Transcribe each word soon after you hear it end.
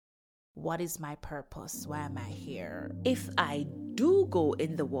What is my purpose? Why am I here? If I do go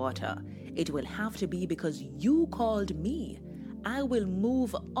in the water, it will have to be because you called me. I will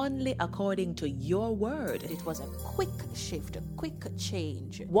move only according to your word. It was a quick shift, a quick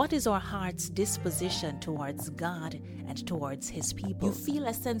change. What is our heart's disposition towards God and towards His people? You feel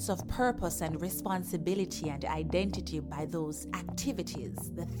a sense of purpose and responsibility and identity by those activities,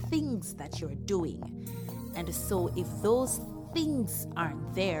 the things that you're doing. And so if those things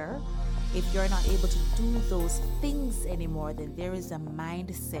aren't there, if you're not able to do those things anymore, then there is a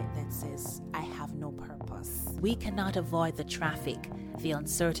mindset that says, I have no purpose. We cannot avoid the traffic, the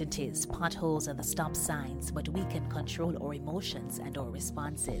uncertainties, potholes, and the stop signs, but we can control our emotions and our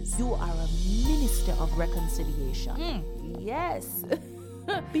responses. You are a minister of reconciliation. Yes.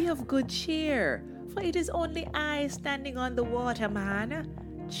 Be of good cheer, for it is only I standing on the water, man.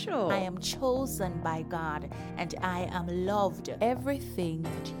 Sure. I am chosen by God and I am loved. Everything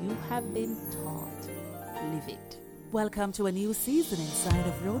that you have been taught, live it. Welcome to a new season inside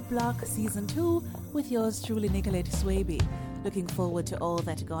of Roadblock Season 2 with yours truly, Nicolette Swaby. Looking forward to all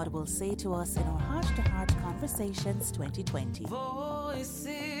that God will say to us in our Heart-to-Heart Conversations 2020.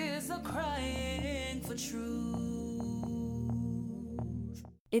 Voices are crying for truth.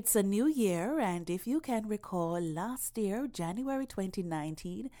 It's a new year, and if you can recall, last year, January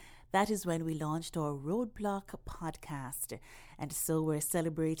 2019, that is when we launched our Roadblock podcast. And so we're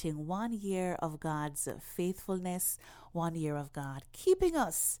celebrating 1 year of God's faithfulness, 1 year of God keeping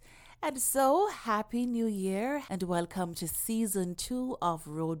us. And so, Happy New Year and welcome to Season 2 of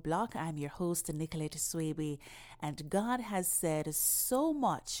Roadblock. I'm your host, Nicolette Swaby, and God has said so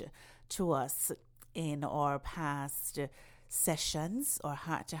much to us in our past sessions or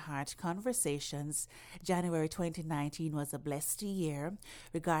heart-to-heart conversations. January 2019 was a blessed year,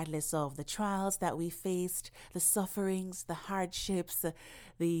 regardless of the trials that we faced, the sufferings, the hardships,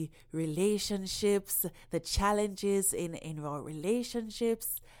 the relationships, the challenges in our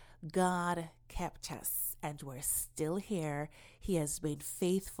relationships. God kept us and we're still here. He has been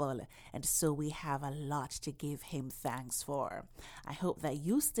faithful, and so we have a lot to give Him thanks for. I hope that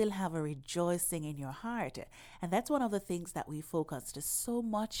you still have a rejoicing in your heart, and that's one of the things that we focused so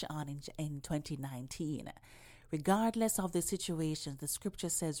much on in 2019. Regardless of the situation, the scripture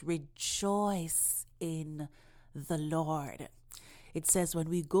says, rejoice in the Lord. It says when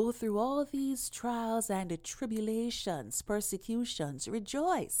we go through all these trials and tribulations, persecutions,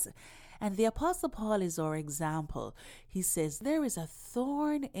 rejoice. And the Apostle Paul is our example. He says, there is a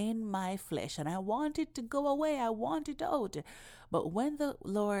thorn in my flesh and I want it to go away. I want it out. But when the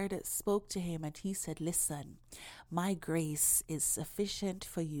Lord spoke to him and he said, listen, my grace is sufficient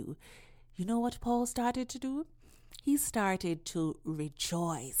for you. You know what Paul started to do? He started to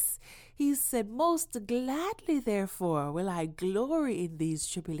rejoice. He said, most gladly, therefore, will I glory in these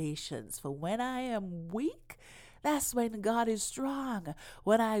tribulations. For when I am weak, that's when God is strong.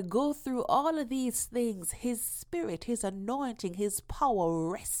 When I go through all of these things, His Spirit, His anointing, His power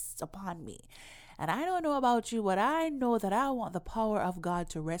rests upon me. And I don't know about you, but I know that I want the power of God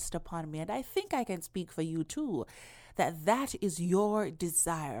to rest upon me. And I think I can speak for you too, that is your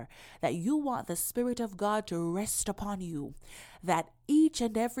desire, that you want the Spirit of God to rest upon you, that each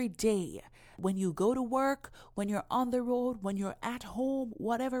and every day, when you go to work, when you're on the road, when you're at home,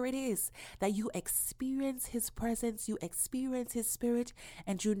 whatever it is, that you experience His presence, you experience His Spirit,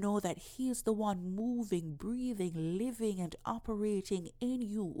 and you know that He is the one moving, breathing, living, and operating in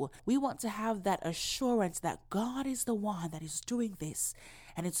you. We want to have that assurance that God is the one that is doing this,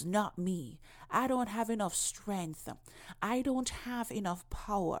 and it's not me. I don't have enough strength. I don't have enough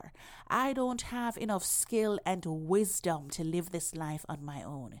power. I don't have enough skill and wisdom to live this life on my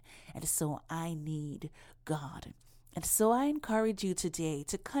own. And so I need God. And so I encourage you today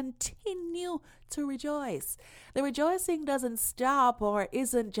to continue to rejoice. The rejoicing doesn't stop or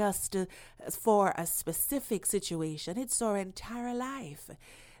isn't just for a specific situation. It's our entire life.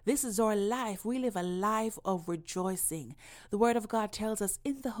 This is our life. We live a life of rejoicing. The Word of God tells us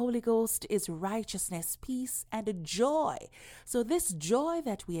in the Holy Ghost is righteousness, peace, and joy. So this joy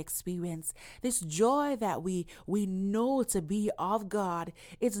that we experience, this joy that we know to be of God,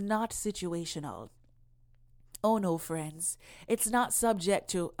 is not situational. Oh no, friends, it's not subject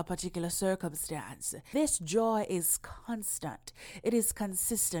to a particular circumstance. This joy is constant. It is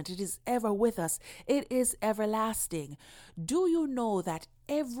consistent. It is ever with us. It is everlasting. Do you know that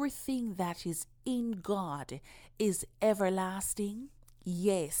everything that is in God is everlasting?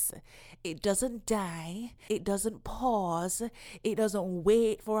 Yes, it doesn't die, it doesn't pause, it doesn't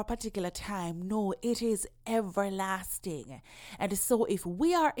wait for a particular time. No, it is everlasting. And so, if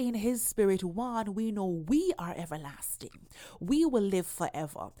we are in His Spirit, one, we know we are everlasting. We will live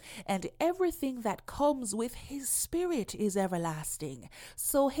forever. And everything that comes with His Spirit is everlasting.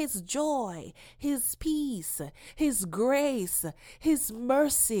 So, His joy, His peace, His grace, His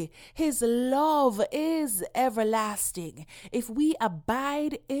mercy, His love is everlasting. If we abide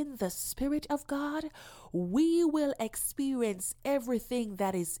in the Spirit of God, we will experience everything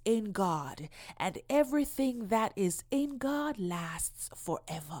that is in God, and everything that is in God lasts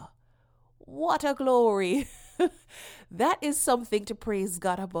forever. What a glory! That is something to praise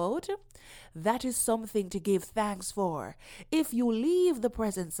God about. That is something to give thanks for. If you leave the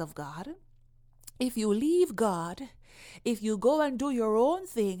presence of God, if you leave God, if you go and do your own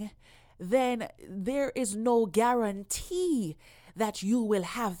thing, then there is no guarantee that you will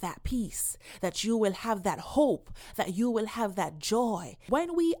have that peace, that you will have that hope, that you will have that joy.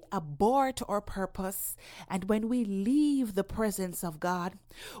 When we abort our purpose and when we leave the presence of God,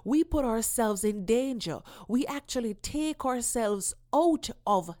 we put ourselves in danger. We actually take ourselves out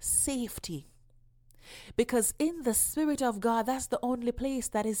of safety. Because in the Spirit of God, that's the only place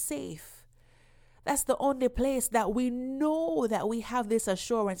that is safe. That's the only place that we know that we have this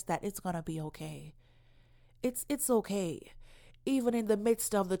assurance that it's going to be okay. It's okay. Even in the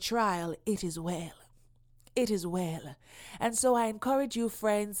midst of the trial, it is well. It is well. And so I encourage you,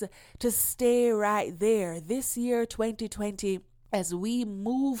 friends, to stay right there this year, 2020, as we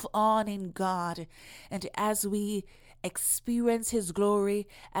move on in God and as we experience His glory,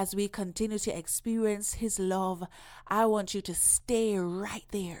 as we continue to experience His love. I want you to stay right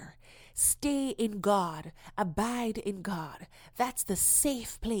there. Stay in God. Abide in God. That's the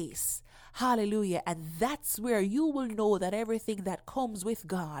safe place. Hallelujah. And that's where you will know that everything that comes with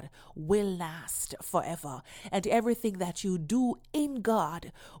God will last forever. And everything that you do in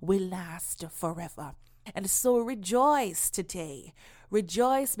God will last forever. And so rejoice today.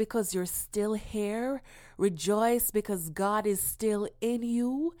 Rejoice because you're still here. Rejoice because God is still in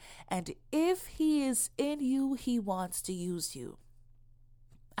you. And if He is in you, He wants to use you.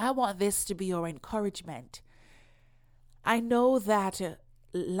 I want this to be your encouragement. I know that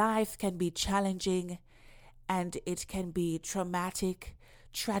life can be challenging and it can be traumatic,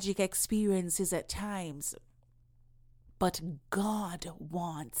 tragic experiences at times. But God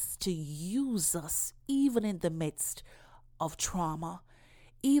wants to use us even in the midst of trauma,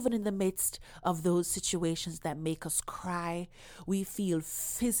 even in the midst of those situations that make us cry. We feel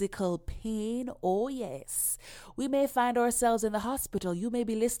physical pain. Oh, yes. We may find ourselves in the hospital. You may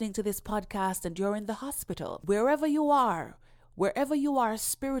be listening to this podcast and you're in the hospital. Wherever you are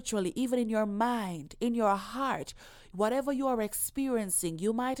spiritually, even in your mind, in your heart, whatever you are experiencing,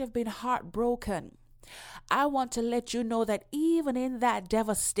 you might have been heartbroken. I want to let you know that even in that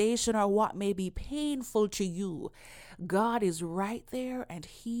devastation or what may be painful to you, God is right there and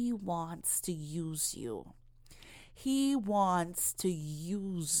He wants to use you. He wants to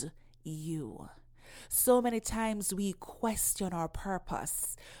use you. So many times we question our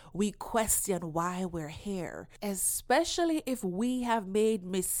purpose. We question why we're here, especially if we have made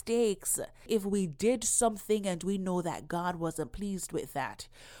mistakes. If we did something and we know that God wasn't pleased with that,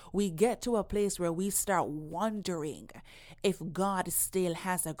 we get to a place where we start wondering if God still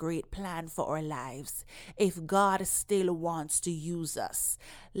has a great plan for our lives, if God still wants to use us.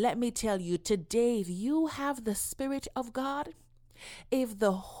 Let me tell you today, if you have the Spirit of God, if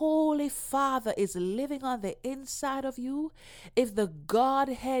the Holy Father is living on the inside of you, if the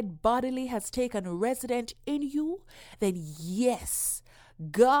Godhead bodily has taken resident in you, then yes,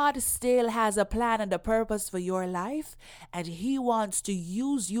 God still has a plan and a purpose for your life, and He wants to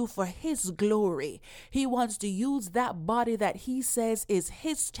use you for His glory. He wants to use that body that He says is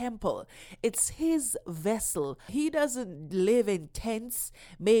His temple. It's His vessel. He doesn't live in tents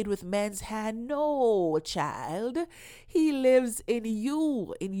made with men's hand. No, child. He lives in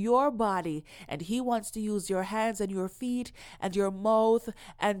you, in your body, and He wants to use your hands and your feet and your mouth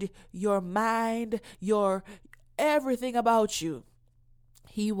and your mind, your everything about you.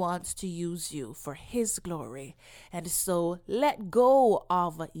 He wants to use you for His glory. And so let go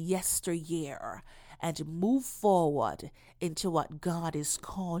of yesteryear and move forward into what God is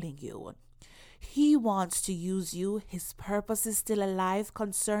calling you. He wants to use you. His purpose is still alive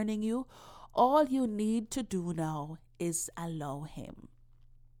concerning you. All you need to do now is allow Him.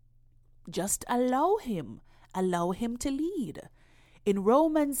 Just allow Him. Allow Him to lead. In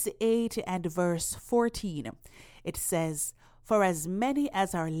Romans 8 and verse 14, it says, "For as many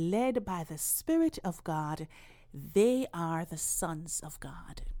as are led by the Spirit of God, They are the sons of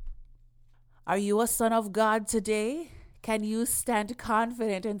God. Are you a son of God today? Can you stand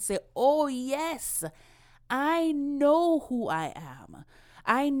confident and say, oh yes, I know who I am.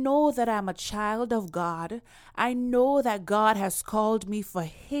 I know that I'm a child of God. I know that God has called me for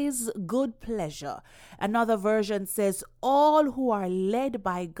His good pleasure. Another version says, all who are led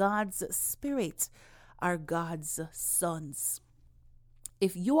by God's Spirit are God's sons.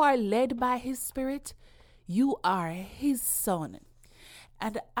 If you are led by His Spirit, you are His son.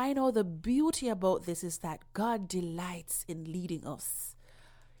 And I know the beauty about this is that God delights in leading us.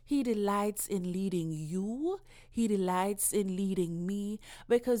 He delights in leading you. He delights in leading me.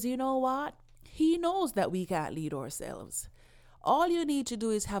 Because you know what? He knows that we can't lead ourselves. All you need to do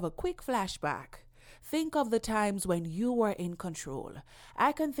is have a quick flashback. Think of the times when you were in control.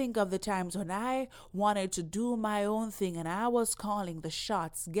 I can think of the times when I wanted to do my own thing and I was calling the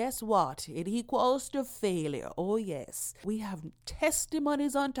shots. Guess what? It equals to failure. Oh yes. We have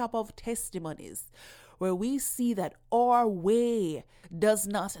testimonies on top of testimonies where we see that our way does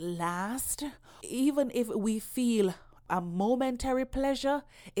not last. Even if we feel a momentary pleasure,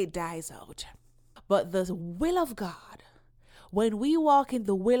 it dies out. But the will of God, when we walk in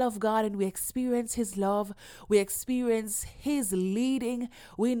the will of God and we experience His love, we experience His leading,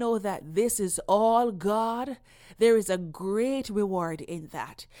 we know that this is all God. There is a great reward in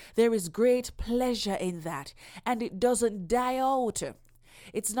that. There is great pleasure in that. And it doesn't die out.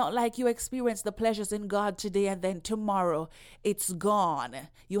 It's not like you experience the pleasures in God today and then tomorrow it's gone.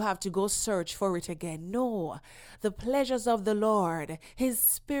 You have to go search for it again. No, the pleasures of the Lord, His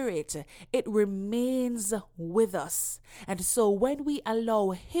Spirit, it remains with us. And so when we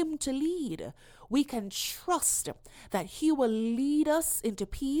allow Him to lead, we can trust that He will lead us into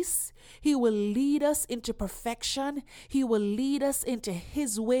peace. He will lead us into perfection. He will lead us into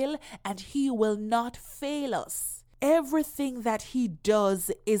His will, and He will not fail us. Everything that He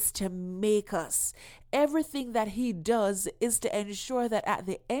does is to make us. Everything that He does is to ensure that at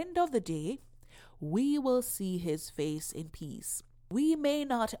the end of the day, we will see His face in peace. We may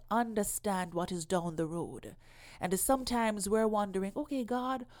not understand what is down the road. And sometimes we're wondering, okay,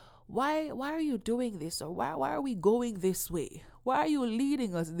 God, why are you doing this? Or why are we going this way? Why are you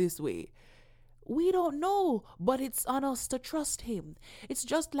leading us this way? We don't know, but it's on us to trust Him. It's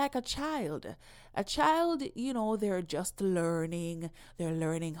just like a child. A child, they're just learning. They're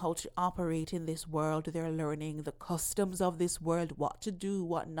learning how to operate in this world. They're learning the customs of this world, what to do,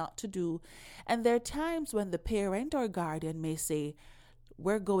 what not to do. And there are times when the parent or guardian may say,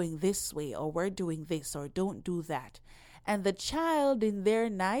 we're going this way, or we're doing this, or don't do that. And the child, in their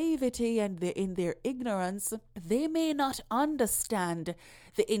naivety and in their ignorance, they may not understand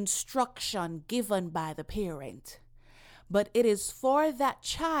the instruction given by the parent. But it is for that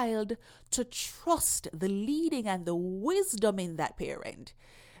child to trust the leading and the wisdom in that parent.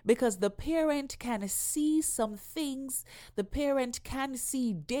 Because the parent can see some things, the parent can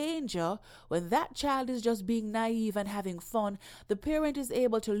see danger. When that child is just being naive and having fun, the parent is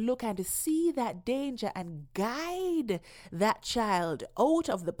able to look and see that danger and guide that child out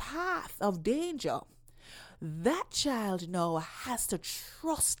of the path of danger. That child now has to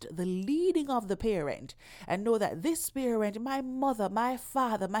trust the leading of the parent and know that this parent, my mother, my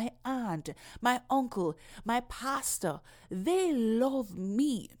father, my aunt, my uncle, my pastor, they love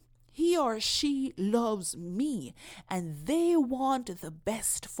me. He or she loves me and they want the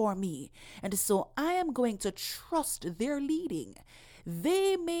best for me. And so I am going to trust their leading.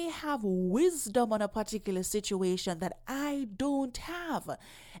 They may have wisdom on a particular situation that I don't have.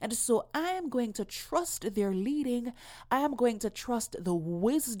 And so I am going to trust their leading. I am going to trust the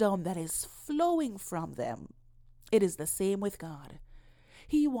wisdom that is flowing from them. It is the same with God.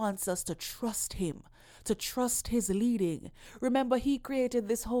 He wants us to trust Him, to trust His leading. Remember, He created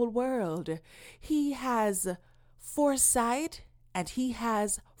this whole world. He has foresight and He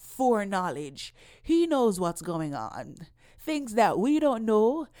has foreknowledge. He knows what's going on. Things that we don't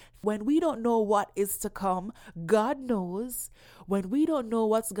know. When we don't know what is to come, God knows. When we don't know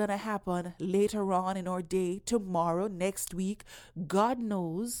what's going to happen later on in our day, tomorrow, next week, God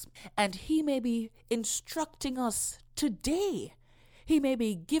knows. And He may be instructing us today. He may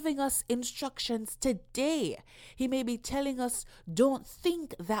be giving us instructions today. He may be telling us, don't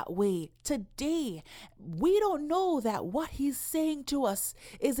think that way today. We don't know that what He's saying to us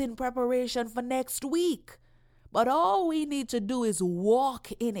is in preparation for next week. But all we need to do is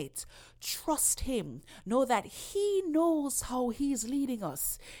walk in it. Trust Him. Know that He knows how He's leading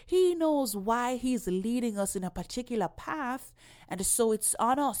us. He knows why He's leading us in a particular path. And so it's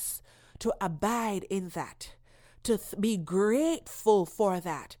on us to abide in that, to be grateful for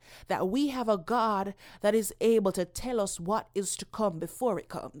that we have a God that is able to tell us what is to come before it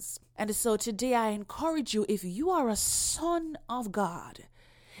comes. And so today I encourage you, if you are a son of God,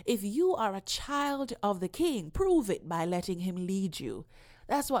 if you are a child of the King, prove it by letting him lead you.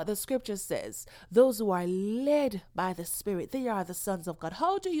 That's what the scripture says. Those who are led by the Spirit, they are the sons of God.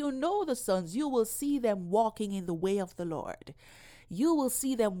 How do you know the sons? You will see them walking in the way of the Lord. You will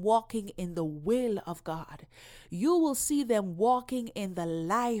see them walking in the will of God. You will see them walking in the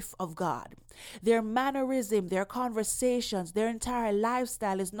life of God. Their mannerism, their conversations, their entire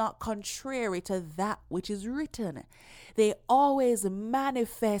lifestyle is not contrary to that which is written. They always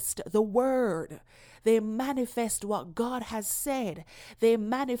manifest the word. They manifest what God has said. They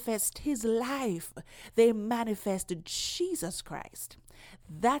manifest his life. They manifest Jesus Christ.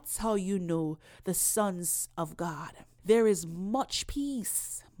 That's how you know the sons of God. There is much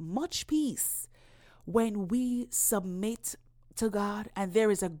peace when we submit to God, and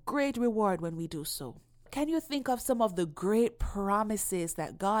there is a great reward when we do so. Can you think of some of the great promises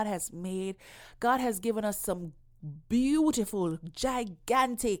that God has made? God has given us some beautiful,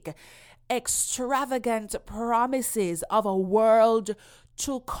 gigantic, extravagant promises of a world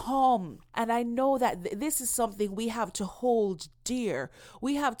to come. And I know that this is something we have to hold dear.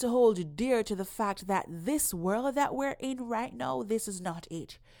 We have to hold dear to the fact that this world that we're in right now, this is not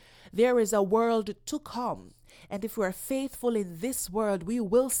it. There is a world to come. And if we're faithful in this world, we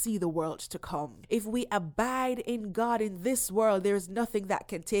will see the world to come. If we abide in God in this world, there's nothing that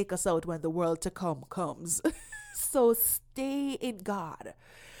can take us out when the world to come comes. So stay in God.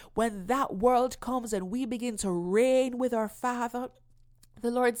 When that world comes and we begin to reign with our Father,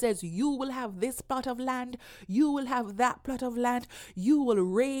 the Lord says, you will have this plot of land, you will have that plot of land, you will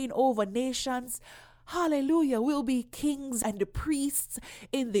reign over nations. Hallelujah. We'll be kings and priests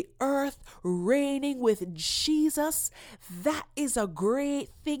in the earth, reigning with Jesus. That is a great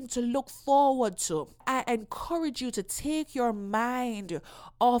thing to look forward to. I encourage you to take your mind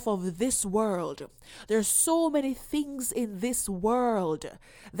off of this world. There's so many things in this world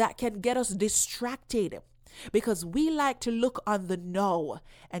that can get us distracted, because we like to look on the now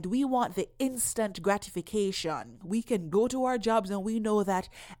and we want the instant gratification. We can go to our jobs and we know that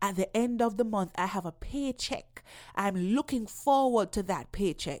at the end of the month I have a paycheck. I'm looking forward to that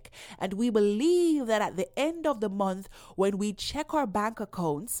paycheck. And we believe that at the end of the month, when we check our bank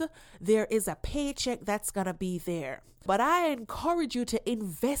accounts, there is a paycheck that's going to be there. But I encourage you to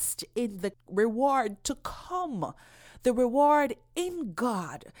invest in the reward to come. The reward in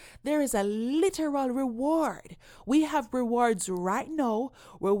God. There is a literal reward. We have rewards right now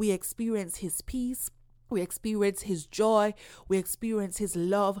where we experience his peace, we experience his joy, we experience his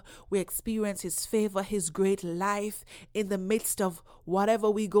love, we experience his favor, his great life in the midst of whatever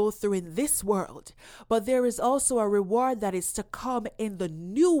we go through in this world. But there is also a reward that is to come in the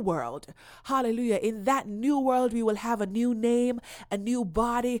new world. Hallelujah. In that new world, we will have a new name, a new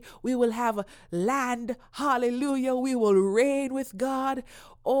body. We will have land. Hallelujah. We will reign with God.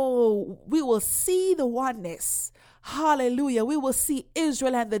 Oh, we will see the oneness. Hallelujah. We will see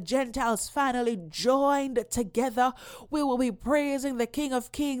Israel and the Gentiles finally joined together. We will be praising the King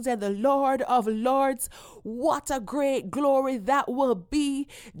of Kings and the Lord of Lords. What a great glory that will be.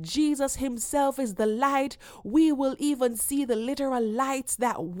 Jesus himself is the light. We will even see the literal lights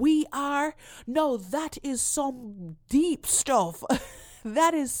that we are. No, that is some deep stuff.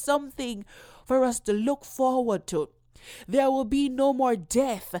 That is something for us to look forward to. There will be no more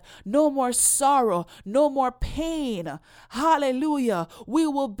death, no more sorrow, no more pain. Hallelujah. We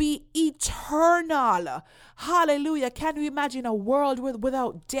will be eternal. Hallelujah. Can you imagine a world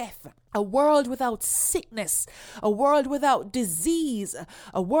without death? A world without sickness, a world without disease,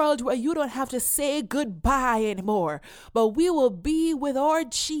 a world where you don't have to say goodbye anymore, but we will be with our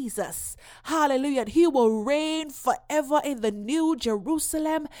Jesus. Hallelujah. He will reign forever in the new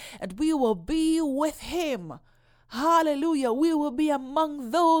Jerusalem, and we will be with him. Hallelujah. We will be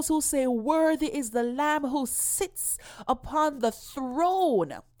among those who say, worthy is the Lamb who sits upon the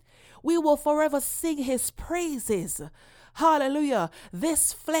throne. We will forever sing his praises. Hallelujah.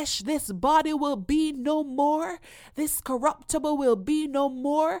 This flesh, this body will be no more. This corruptible will be no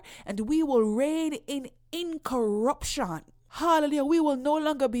more. And we will reign in incorruption. Hallelujah. We will no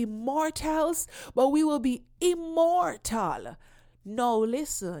longer be mortals, but we will be immortal. Now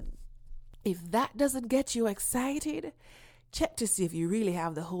listen. If that doesn't get you excited, check to see if you really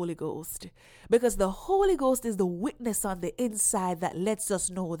have the Holy Ghost. Because the Holy Ghost is the witness on the inside that lets us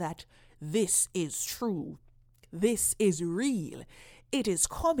know that this is true. This is real. It is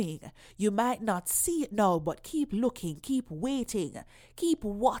coming. You might not see it now, but keep looking, keep waiting, keep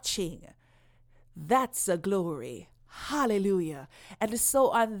watching. That's a glory. Hallelujah. And so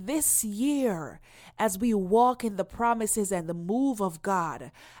on this year, as we walk in the promises and the move of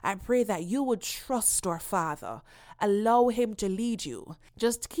God, I pray that you would trust our Father. Allow him to lead you.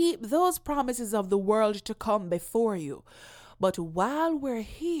 Just keep those promises of the world to come before you. But while we're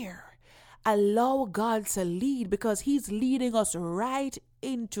here, allow God to lead, because he's leading us right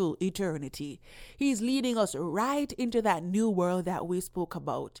into eternity. He's leading us right into that new world that we spoke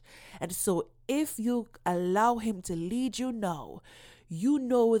about. And so if you allow him to lead you now, you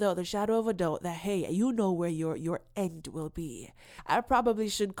know without the shadow of a doubt that, hey, you know where your end will be. I probably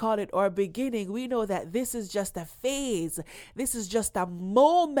should call it our beginning. We know that this is just a phase. This is just a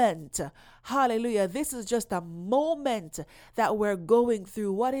moment. Hallelujah. This is just a moment that we're going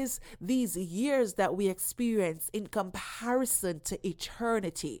through. What is these years that we experience in comparison to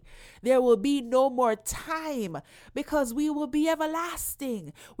eternity? There will be no more time, because we will be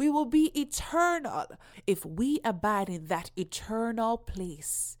everlasting. We will be eternal. If we abide in that eternal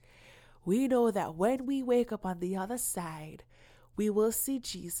place, we know that when we wake up on the other side, we will see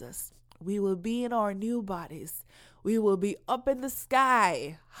Jesus. We will be in our new bodies. We will be up in the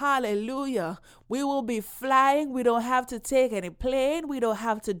sky. Hallelujah. We will be flying. We don't have to take any plane. We don't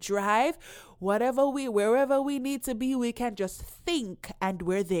have to drive. Wherever we need to be, we can just think and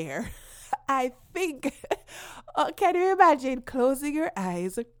we're there. I think, can you imagine closing your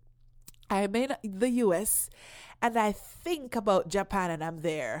eyes? I'm in the US and I think about Japan and I'm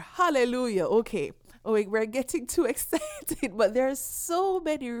there. Hallelujah. Okay. Oh, we're getting too excited, but there's so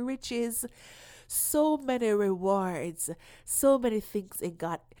many riches, so many rewards, so many things in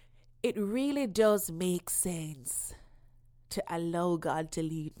God. It really does make sense to allow God to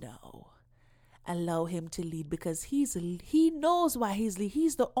lead now. Allow him to lead, because he knows why he's leading.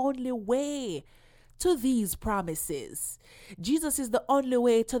 He's the only way to these promises. Jesus is the only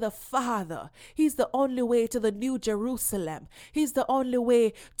way to the Father. He's the only way to the New Jerusalem. He's the only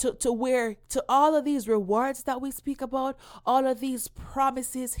way to all of these rewards that we speak about, all of these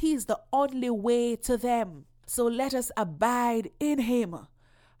promises. He's the only way to them. So let us abide in him.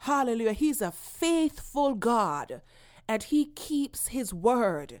 Hallelujah. He's a faithful God, and he keeps his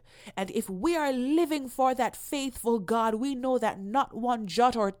word. And if we are living for that faithful God, we know that not one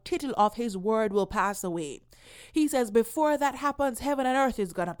jot or tittle of his word will pass away. He says before that happens, heaven and earth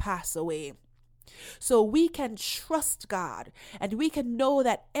is going to pass away. So we can trust God, and we can know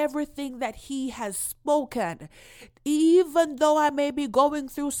that everything that he has spoken, even though I may be going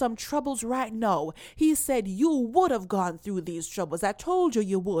through some troubles right now, he said you would have gone through these troubles. I told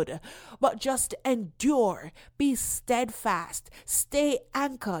you would. But just endure, be steadfast, stay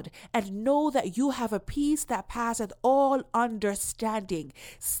anchored, and know that you have a peace that passeth all understanding.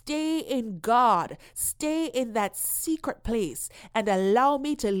 Stay in God, stay in that secret place, and allow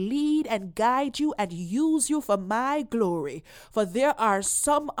me to lead and guide you and use you for my glory. For there are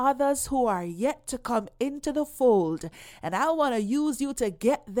some others who are yet to come into the fold, and I want to use you to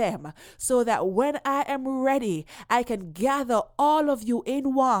get them, so that when I am ready, I can gather all of you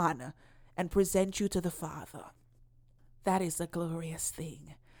in one and present you to the Father. That is a glorious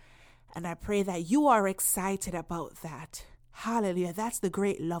thing, and I pray that you are excited about that. Hallelujah. That's the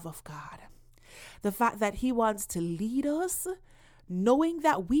great love of God. The fact that he wants to lead us, knowing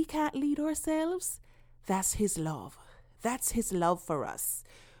that we can't lead ourselves, that's his love. That's his love for us.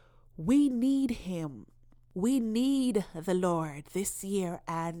 We need him. We need the Lord this year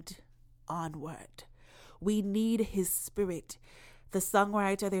and onward. We need his spirit. The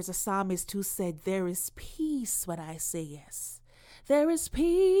songwriter, there's a psalmist who said, there is peace when I say yes. There is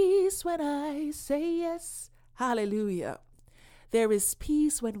peace when I say yes. Hallelujah. There is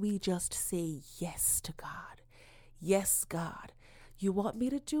peace when we just say yes to God. Yes, God. You want me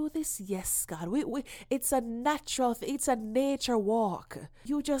to do this? Yes, God. It's a natural, it's a nature walk.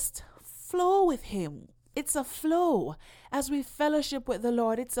 You just flow with him. It's a flow. As we fellowship with the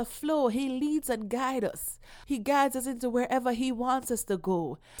Lord, it's a flow. He leads and guides us. He guides us into wherever he wants us to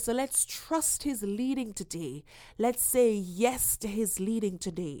go. So let's trust his leading today. Let's say yes to his leading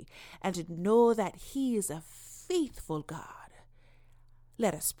today, and know that he is a faithful God.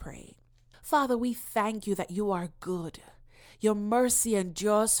 Let us pray. Father, we thank you that you are good. Your mercy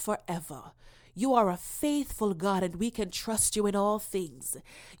endures forever. You are a faithful God, and we can trust you in all things.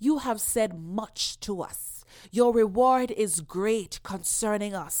 You have said much to us. Your reward is great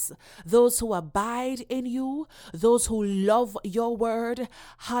concerning us. Those who abide in you, those who love your word,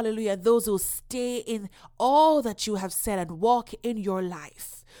 hallelujah, those who stay in all that you have said and walk in your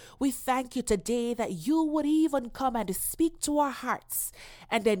life. We thank you today that you would even come and speak to our hearts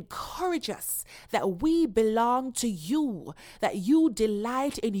and encourage us that we belong to you, that you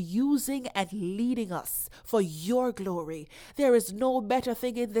delight in using and leading us for your glory. There is no better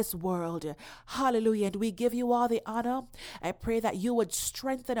thing in this world. Hallelujah. And we give you all the honor. I pray that you would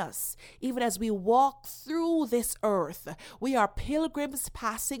strengthen us even as we walk through this earth. We are pilgrims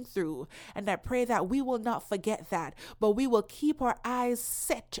passing through, and I pray that we will not forget that, but we will keep our eyes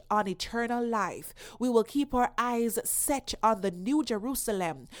set on eternal life. We will keep our eyes set on the New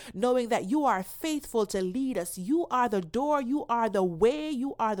Jerusalem, knowing that you are faithful to lead us. You are the door, you are the way,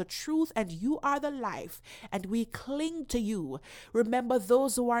 you are the truth, and you are the life, and we cling to you. Remember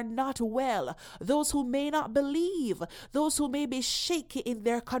those who are not well, those who may not believe, those who may be shaky in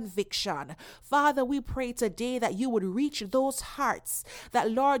their conviction. Father, we pray today that you would reach those hearts,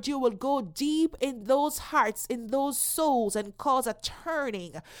 that Lord, you will go deep in those hearts, in those souls, and cause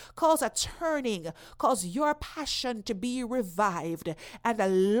your passion to be revived and a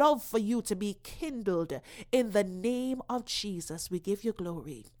love for you to be kindled. In the name of Jesus, we give you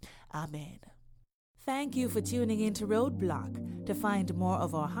glory. Amen. Thank you for tuning in to Roadblock. To find more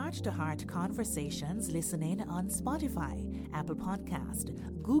of our heart-to-heart conversations, listen in on Spotify, Apple Podcast,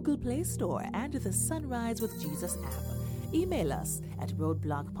 Google Play Store, and the Sunrise with Jesus app. Email us at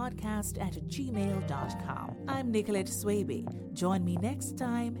roadblockpodcast@gmail.com. I'm Nicolette Swaby. Join me next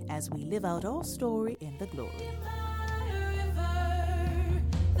time as we live out our story in the glory.